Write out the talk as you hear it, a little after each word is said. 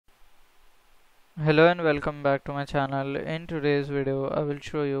Hello and welcome back to my channel. In today's video I will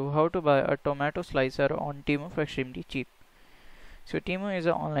show you how to buy a tomato slicer on TEMU for extremely cheap. So TEMU is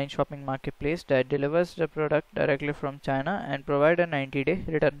an online shopping marketplace that delivers the product directly from China and provide a 90-day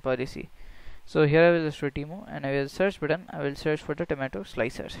return policy. So here I will just do TEMU and I will search button. I will search for the tomato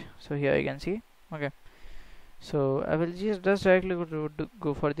slicers. So here you can see. Okay. So I will just directly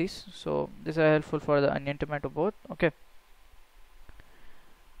go for this. So these are helpful for the onion tomato both. Okay.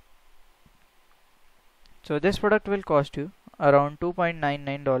 So this product will cost you around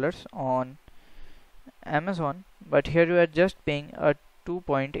 $2.99 on Amazon, but here you are just paying a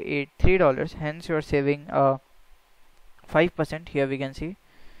 $2.83, hence you are saving 5% here we can see.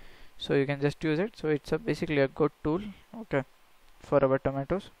 So you can just use it. So it's basically a good tool, okay, for our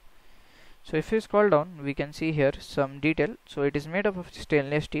tomatoes. So if you scroll down, we can see here some detail. So it is made up of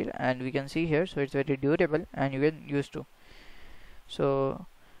stainless steel, and we can see here, so it's very durable and you can use to. So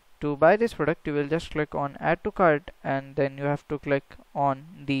to buy this product, you will just click on add to cart, and then you have to click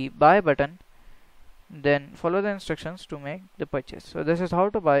on the buy button, then follow the instructions to make the purchase. So this is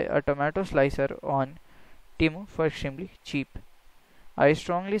how to buy a tomato slicer on TEMU for extremely cheap. I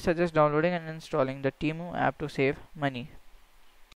strongly suggest downloading and installing the TEMU app to save money.